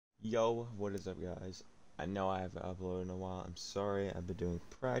Yo, what is up, guys? I know I haven't uploaded in a while. I'm sorry. I've been doing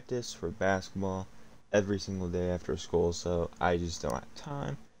practice for basketball every single day after school, so I just don't have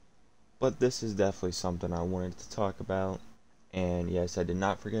time. But this is definitely something I wanted to talk about. And yes, I did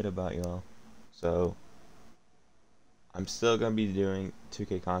not forget about y'all. So I'm still going to be doing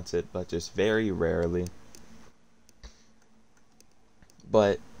 2K content, but just very rarely.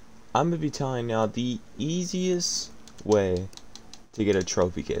 But I'm going to be telling y'all the easiest way to get a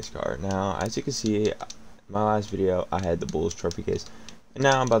trophy case card. Now, as you can see, my last video I had the Bulls trophy case, and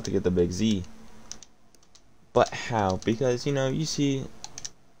now I'm about to get the Big Z. But how? Because you see,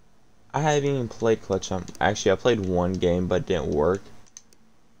 I haven't even played clutch time. Actually, I played one game but it didn't work,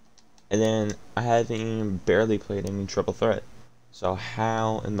 and then I haven't even barely played any triple threat. So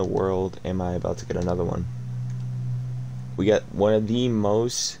how in the world am I about to get another one? We got one of the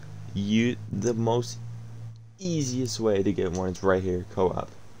most easiest way to get one. It's right here, co-op.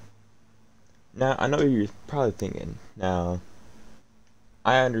 Now, I know you're probably thinking, now,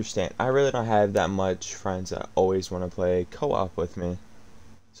 I understand. I really don't have that much friends that always want to play co-op with me.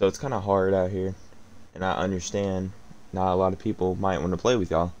 So it's kind of hard out here. And I understand not a lot of people might want to play with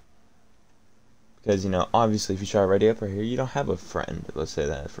y'all. Because, obviously if you try ready up right here, you don't have a friend. Let's say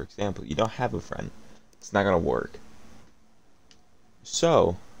that, for example. You don't have a friend. It's not going to work.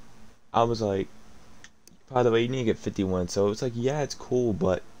 So, I was like, by the way, you need to get 51. So it's like, yeah, it's cool,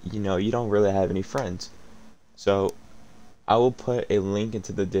 but you don't really have any friends. So I will put a link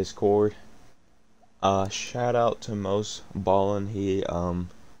into the Discord. Shout out to Most Ballin. He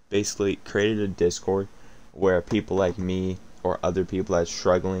basically created a Discord where people like me or other people that are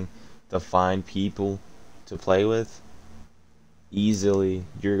struggling to find people to play with, easily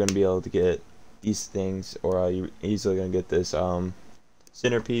you're gonna be able to get these things, or you're easily gonna get this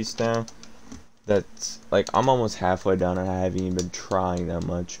centerpiece now. That's like, I'm almost halfway done and I haven't even been trying that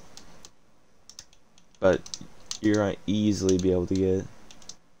much, but you're gonna easily be able to get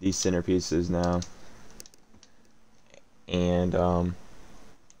these centerpieces now. And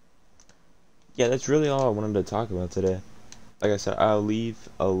yeah, that's really all I wanted to talk about today. Like I said, I'll leave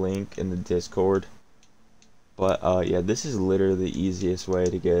a link in the Discord, but yeah, this is literally the easiest way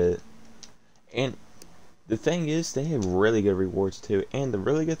to get it. And the thing is, they have really good rewards too. And the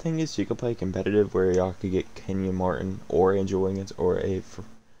really good thing is, you can play competitive where y'all could get Kenyon Martin or Andrew Wiggins or a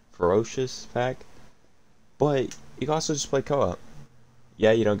ferocious pack. But you can also just play co-op.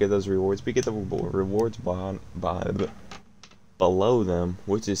 Yeah, you don't get those rewards, but you get the rewards below them,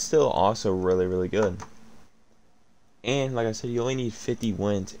 which is still also really, really good. And like I said, you only need 50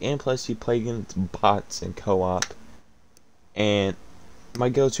 wins, and plus you play against bots and co-op. And my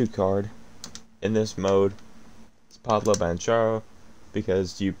go-to card in this mode is Pablo Banchero,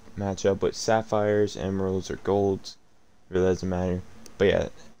 because you match up with sapphires, emeralds, or golds. It really doesn't matter. But yeah,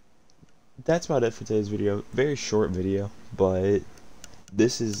 that's about it for today's video. Very short video, but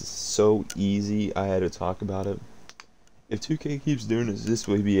this is so easy I had to talk about it. If 2K keeps doing this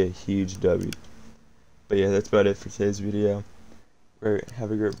would be a huge W. But yeah, that's about it for today's video.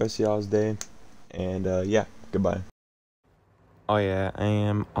 Have a great rest of y'all's day, and yeah, goodbye. Oh yeah, I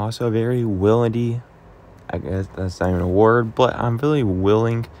am also very willing, I guess that's not even a word, but I'm really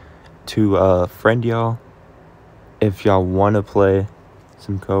willing to friend y'all if y'all want to play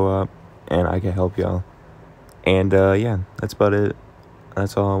some co-op, and I can help y'all. And yeah, that's about it.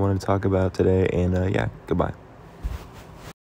 That's all I wanted to talk about today, and yeah, goodbye.